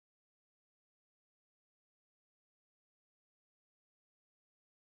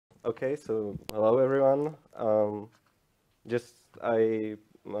Okay, so hello everyone. Just I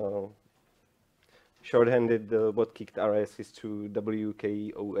shorthanded what kicked RS is to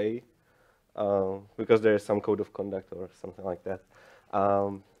WKOA because there is some code of conduct or something like that.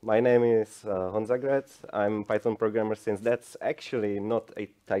 My name is Honza Grec. I'm Python programmer since that's actually not a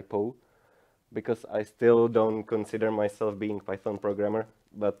typo because I still don't consider myself being Python programmer,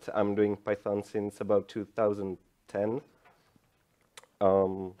 but I'm doing Python since about 2010.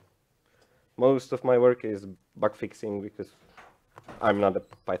 Um, Most of my work is bug fixing because I'm not a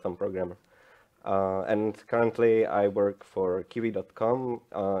Python programmer. And currently I work for Kiwi.com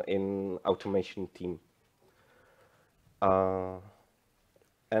in automation team.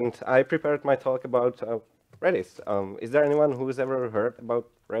 And I prepared my talk about Redis. Is there anyone who's ever heard about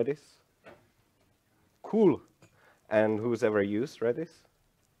Redis? Cool. And who's ever used Redis?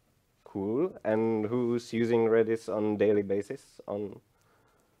 Cool. And who's using Redis on daily basis on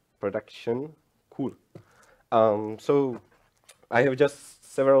production? Cool. So I have just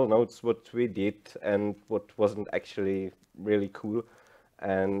several notes what we did and what wasn't actually really cool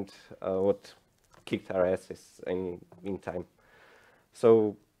and what kicked our asses in meantime.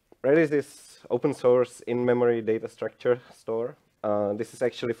 So Redis is open source in-memory data structure store. This is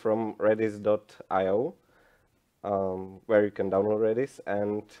actually from redis.io, where you can download Redis,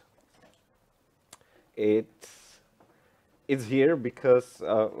 and it's here because,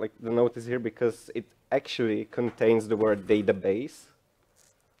 like the note is here because it actually contains the word database,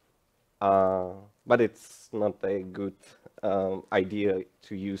 but it's not a good idea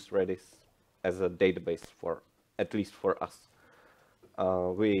to use Redis as a database for, at least for us.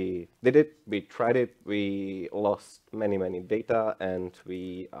 We did it, we tried it, we lost many data, and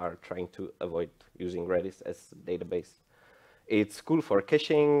we are trying to avoid using Redis as a database. It's cool for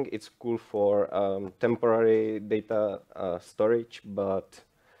caching, it's cool for temporary data storage, but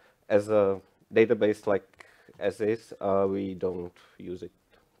as a database like as is, we don't use it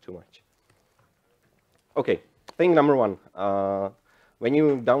too much. Okay, thing number one. When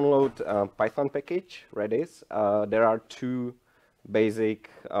you download a Python package, Redis, there are two basic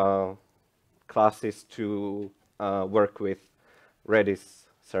classes to work with Redis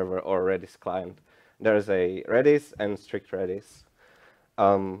server or Redis client. There's a Redis and strict Redis.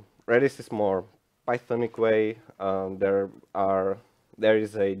 Redis is more Pythonic way. There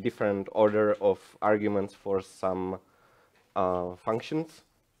is a different order of arguments for some functions.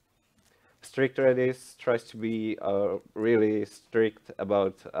 Strict Redis tries to be really strict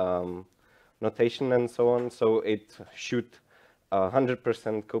about notation and so on, so it should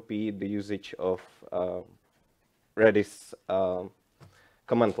 100% copy the usage of Redis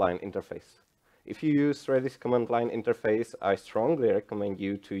command line interface. If you use Redis command line interface, I strongly recommend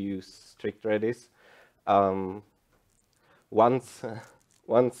you to use strict Redis. Once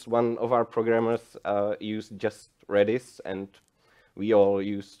one of our programmers used just Redis, and we all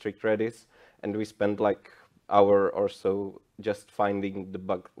use strict Redis, and we spent like hour or so just finding the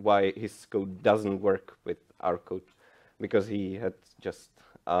bug why his code doesn't work with our code, because he had just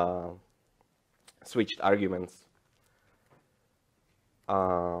switched arguments.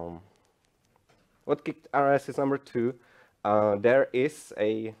 What kicked our ass is number two. There is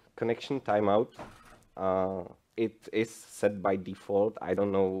a connection timeout. It is set by default. I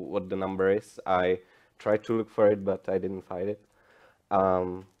don't know what the number is. I tried to look for it, but I didn't find it.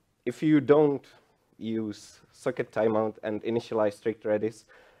 If you don't use socket timeout and initialize strict Redis,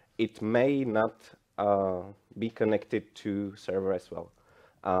 it may not be connected to server as well.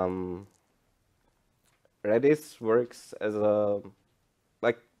 Redis works as a,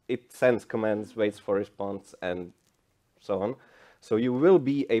 like, it sends commands, waits for response, and so on. So you will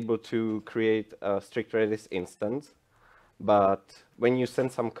be able to create a strict Redis instance, but when you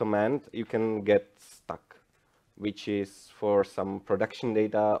send some command, you can get stuck, which is for some production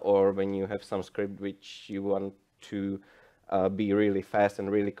data, or when you have some script which you want to be really fast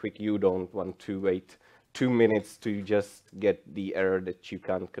and really quick, you don't want to wait 2 minutes to just get the error that you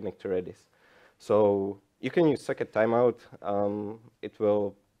can't connect to Redis. So you can use socket timeout. It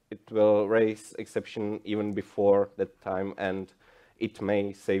will raise exception even before that time, and it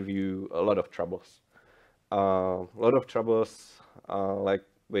may save you a lot of troubles. Like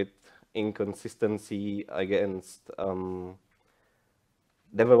with inconsistency against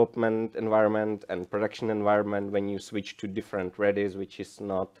development environment and production environment when you switch to different Redis, which is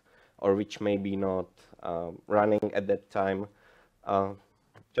not, or which may be not running at that time,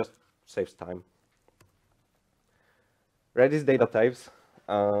 just saves time. Redis data types.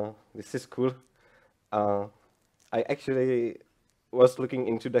 This is cool. I actually was looking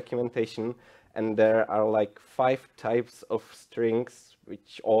into documentation, and there are like 5 types of strings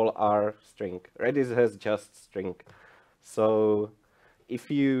which all are string. Redis has just string. So if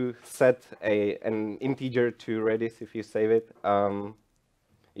you set an integer to Redis, if you save it,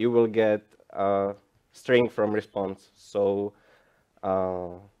 you will get a string from response. So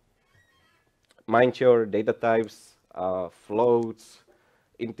mind your data types, floats,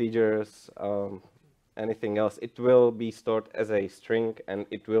 integers, anything else. It will be stored as a string and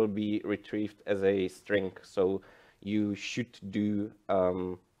it will be retrieved as a string. So you should do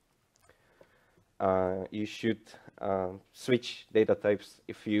switch data types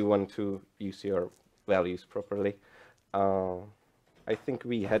if you want to use your values properly. I think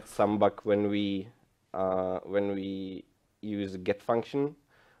we had some bug when we use get function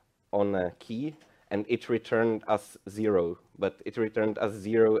on a key, and it returned us 0, but it returned us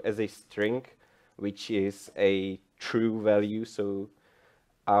 0 as a string, which is a true value. So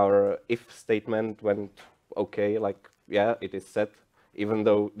our if statement went okay, like, yeah, it is set, even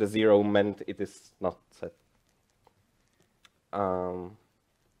though the 0 meant it is not set.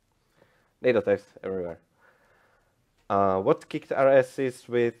 Data types everywhere. What kicked our ass is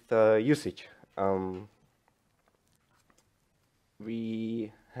with usage.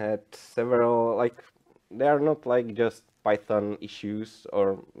 We had several, like, they are not like just Python issues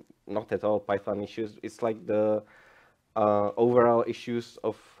or not at all Python issues. It's like the overall issues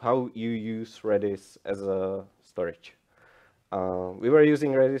of how you use Redis as a storage. We were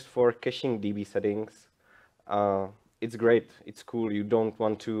using Redis for caching DB settings. It's great, it's cool. You don't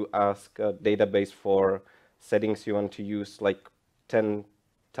want to ask a database for settings you want to use like 10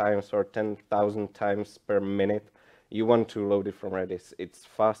 times or 10,000 times per minute. You want to load it from Redis. It's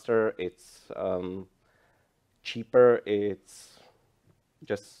faster, it's cheaper, it's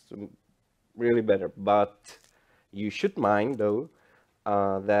just really better. But you should mind, though,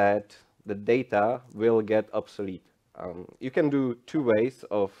 that the data will get obsolete. You can do two ways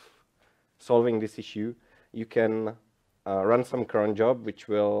of solving this issue. You can run some cron job, which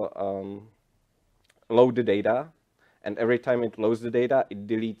will load the data, and every time it loads the data, it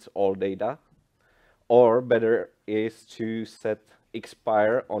deletes all data. Or better is to set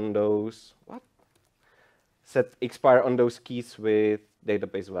expire on those set expire on those keys with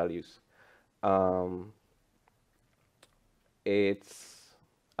database values.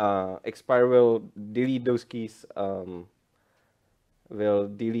 Expire will delete those keys.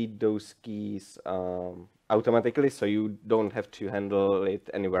 Automatically, so you don't have to handle it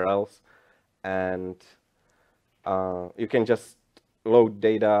anywhere else, and you can just load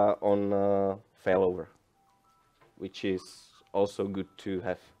data on failover, which is also good to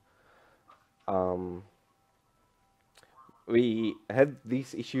have. We had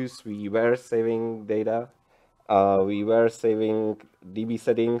these issues. We were saving data. We were saving DB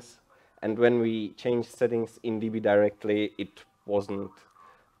settings, and when we changed settings in DB directly, it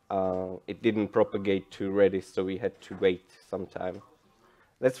didn't propagate to Redis, so we had to wait some time.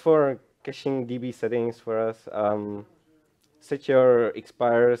 That's for caching DB settings for us. Set your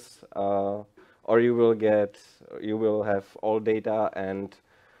expires, or you will have all data, and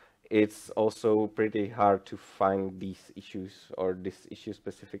it's also pretty hard to find these issues, or this issue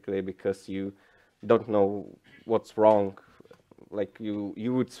specifically, because you don't know what's wrong. Like you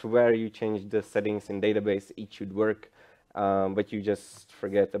would swear you changed the settings in database, it should work, but you just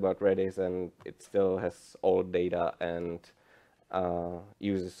forget about Redis and it still has old data and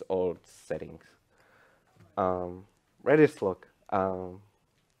uses old settings. Redis log.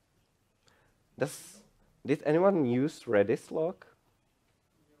 Did anyone use Redis log?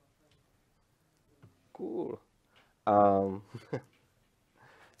 Cool.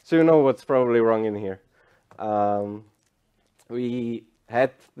 So you know what's probably wrong in here. We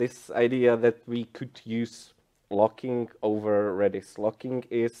had this idea that we could use locking over Redis. Locking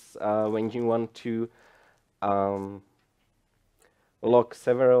is when you want to lock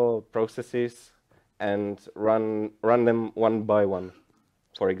several processes and run them one by one,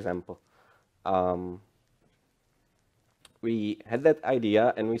 for example. We had that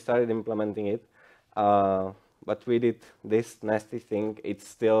idea and we started implementing it. But we did this nasty thing. It's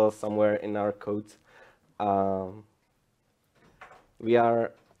still somewhere in our code. We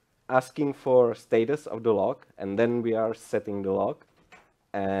are asking for status of the log, and then we are setting the log.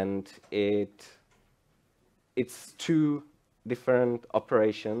 And it's two different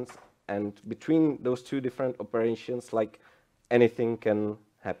operations. And between those two different operations, like, anything can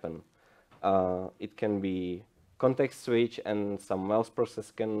happen. It can be context switch, and some else process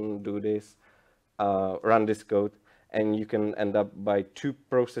can do this. Run this code, and you can end up by two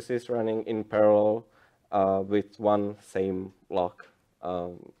processes running in parallel with one same log.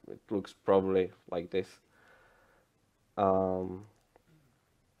 It looks probably like this.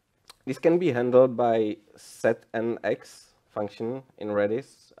 This can be handled by setNX function in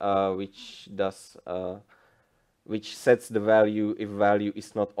Redis, which sets the value if value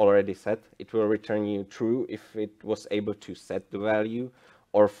is not already set. It will return you true if it was able to set the value,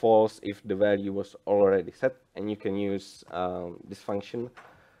 or false if the value was already set. And you can use this function.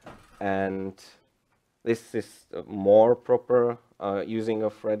 And this is more proper using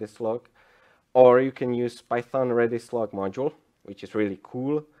of Redis log. Or you can use Python Redis log module, which is really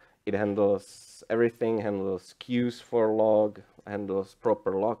cool. It handles everything, handles queues for log, handles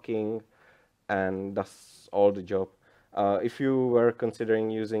proper locking, and does all the job. If you were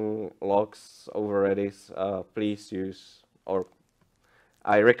considering using logs over Redis, please use, or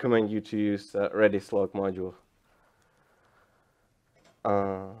I recommend you to use Redis log module.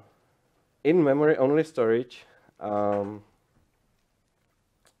 In memory only storage,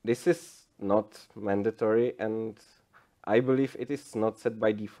 this is not mandatory, and I believe it is not set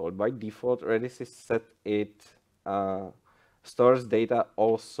by default. By default, Redis is set, it stores data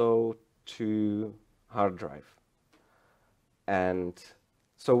also to hard drive. And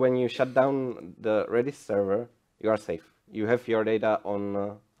so when you shut down the Redis server, you are safe. You have your data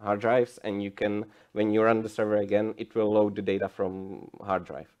on hard drives, and you can, when you run the server again, it will load the data from hard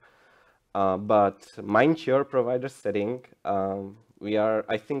drive. But mind your provider setting,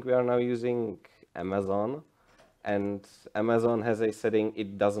 I think we are now using Amazon, and Amazon has a setting,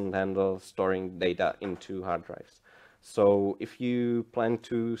 it doesn't handle storing data into hard drives. So if you plan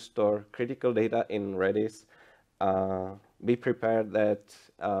to store critical data in Redis, be prepared that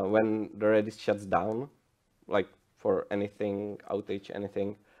when the Redis shuts down, like for anything, outage,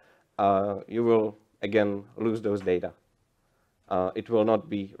 anything, you will again lose those data. It will not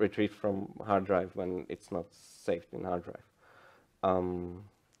be retrieved from hard drive when it's not saved in hard drive.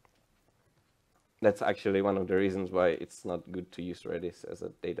 That's actually one of the reasons why it's not good to use Redis as a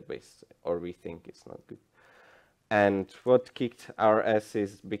database, or we think it's not good. And what kicked our ass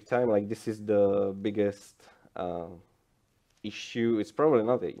is big time, like this is the biggest issue. It's probably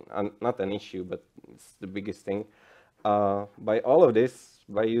not an issue, but it's the biggest thing. By all of this,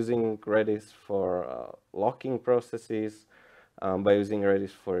 by using Redis for locking processes, by using Redis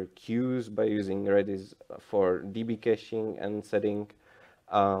for queues, by using Redis for DB caching and setting,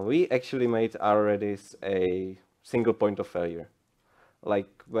 we actually made our Redis a single point of failure.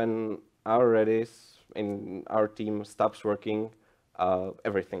 Like when our Redis in our team stops working,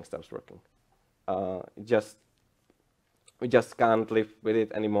 everything stops working. We just can't live with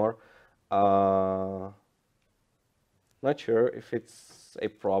it anymore. Not sure if it's a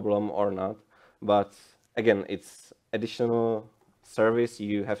problem or not, but again, it's additional service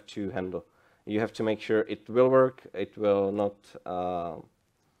you have to handle. You have to make sure it will work. It will not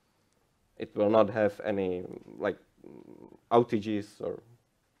have any like outages or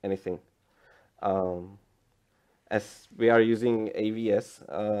anything. As we are using AVS,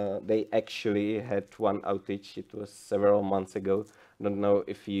 they actually had one outage. It was several months ago. Don't know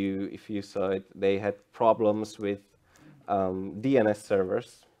if you saw it. They had problems with DNS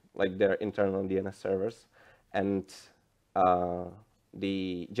servers, like their internal DNS servers, and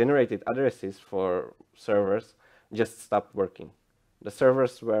the generated addresses for servers just stopped working. The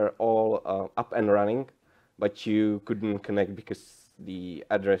servers were all up and running, but you couldn't connect because the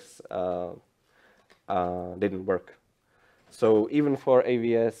address didn't work. So even for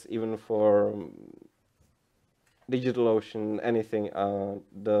AVS, even for DigitalOcean, anything,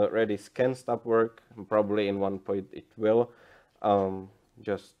 the Redis can stop work. Probably in one point it will.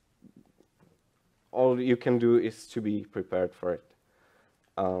 Just all you can do is to be prepared for it.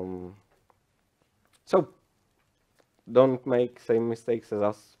 So don't make same mistakes as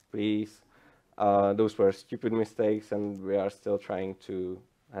us, please. Those were stupid mistakes, and we are still trying to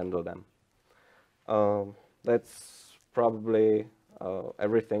handle them. That's probably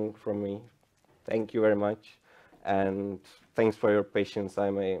everything from me. Thank you very much, and thanks for your patience.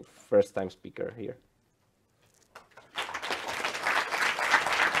 I'm a first-time speaker here.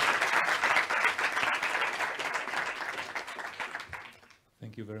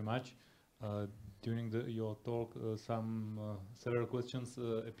 Thank you very much. During your talk, several questions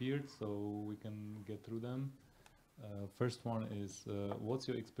appeared, so we can get through them. First one is, what's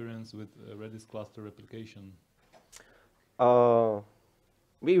your experience with Redis cluster replication?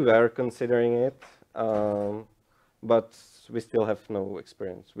 We were considering it, but we still have no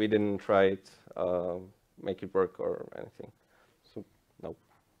experience. We didn't try it, make it work or anything. So, no.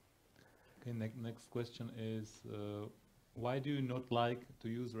 Okay, next question is, why do you not like to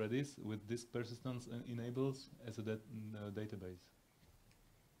use Redis with disk persistence enables as a database?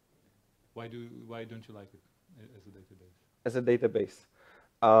 Why don't you like it as a database? As a database.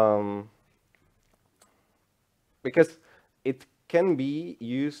 um, because it can be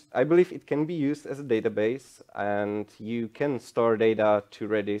used, I believe it can be used as a database, and you can store data to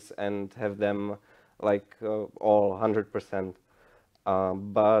Redis and have them like all 100%.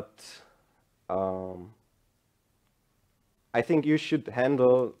 But I think you should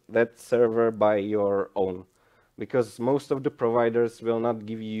handle that server by your own, because most of the providers will not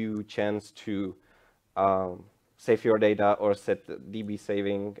give you chance to save your data or set DB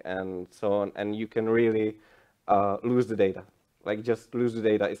saving and so on, and you can really lose the data. Like just lose the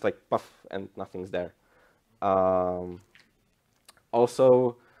data, it's like puff and nothing's there.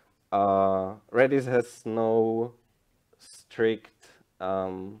 Also, Redis has no strict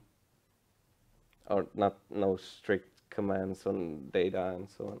or not no strict commands on data and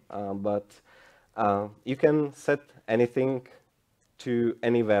so on, but you can set anything to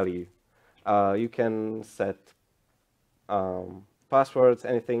any value. You can set passwords,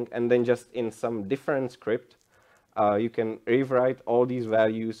 anything, and then just in some different script, you can rewrite all these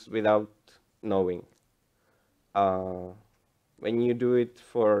values without knowing. When you do it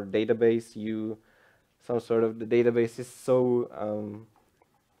for database, the database is so,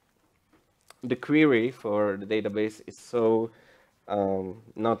 the query for the database is so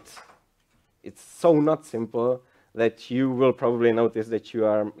it's so not simple that you will probably notice that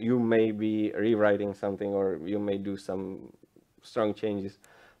you may be rewriting something or you may do some strong changes.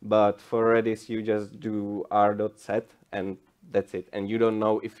 But for Redis, you just do r.set and that's it. And you don't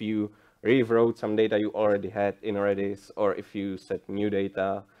know if you rewrote some data you already had in Redis or if you set new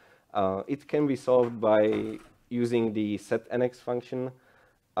data. It can be solved by using the setNX function,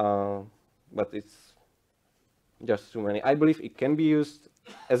 but it's just too many. I believe it can be used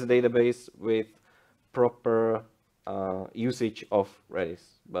as a database with proper usage of Redis,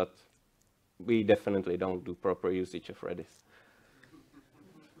 but we definitely don't do proper usage of Redis.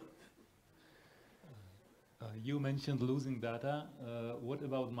 You mentioned losing data. What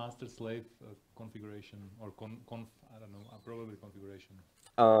about master-slave configuration or I don't know, probably configuration?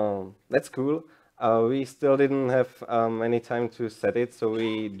 That's cool. We still didn't have any time to set it, so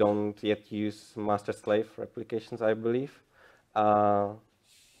we don't yet use master-slave replications, I believe.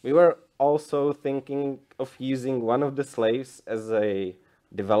 We were also thinking of using one of the slaves as a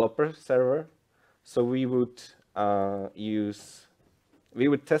developer server. So we would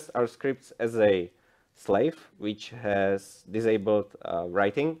test our scripts as a slave, which has disabled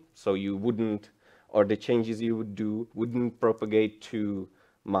writing. So you wouldn't, or the changes you would do wouldn't propagate to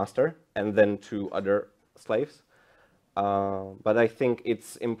master and then to other slaves. But I think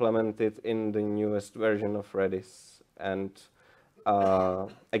it's implemented in the newest version of Redis. And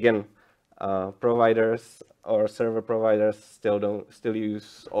again, providers or server providers still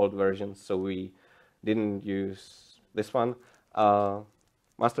use old versions, so we didn't use this one.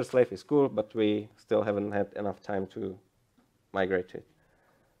 Master slave is cool, but we still haven't had enough time to migrate to it.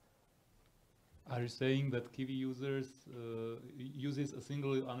 Are you saying that Kiwi users uses a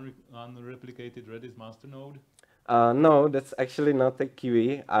single unreplicated Redis master node? No, that's actually not a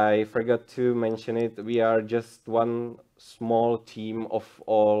Kiwi. I forgot to mention it. We are just one small team of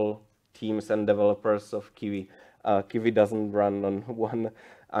all teams and developers of Kiwi. Kiwi doesn't run on one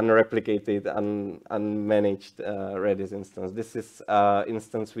unreplicated, unmanaged Redis instance. This is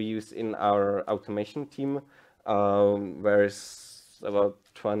instance we use in our automation team, where it's about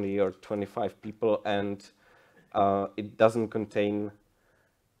 20 or 25 people, and it doesn't contain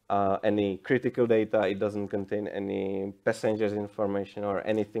any critical data. It doesn't contain any passengers information or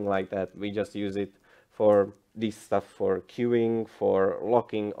anything like that. We just use it for this stuff, for queuing, for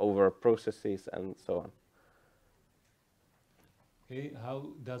locking over processes, and so on. Okay,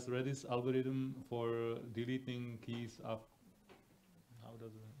 how does Redis algorithm for deleting keys up? How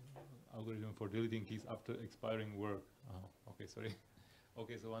does the algorithm for deleting keys after expiring work? Okay, sorry.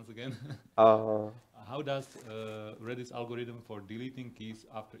 Okay, so once again, how does Redis algorithm for deleting keys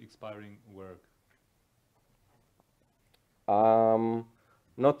after expiring work?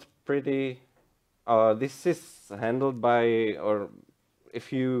 Not pretty. This is handled by, or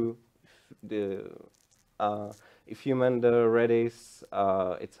if you man the Redis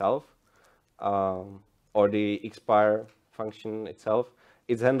itself, or the expire function itself,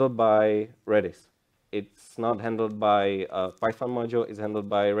 it's handled by Redis. It's not handled by a Python module, it's handled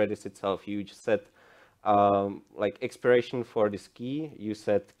by Redis itself. You just set like expiration for this key. You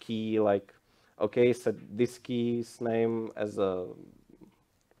set key like, okay, set this key's name as a,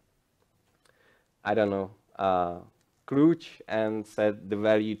 I don't know, klutch, and set the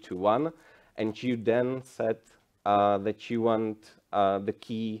value to 1. And you then set that you want the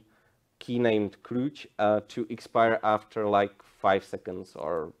key key named Kruch to expire after like 5 seconds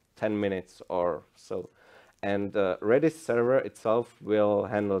or 10 minutes or so. And the Redis server itself will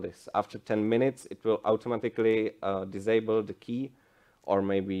handle this. After 10 minutes, it will automatically disable the key or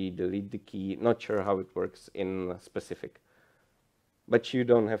maybe delete the key. Not sure how it works in specific. But you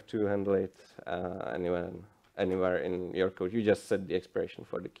don't have to handle it anywhere in your code. You just set the expiration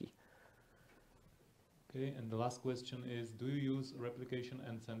for the key. Okay, and the last question is, do you use replication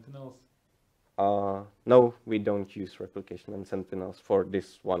and sentinels? No, we don't use replication and sentinels for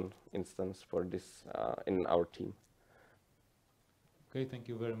this one instance, for this in our team. Okay, thank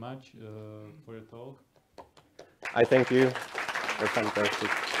you very much for your talk. I thank you. You're fantastic.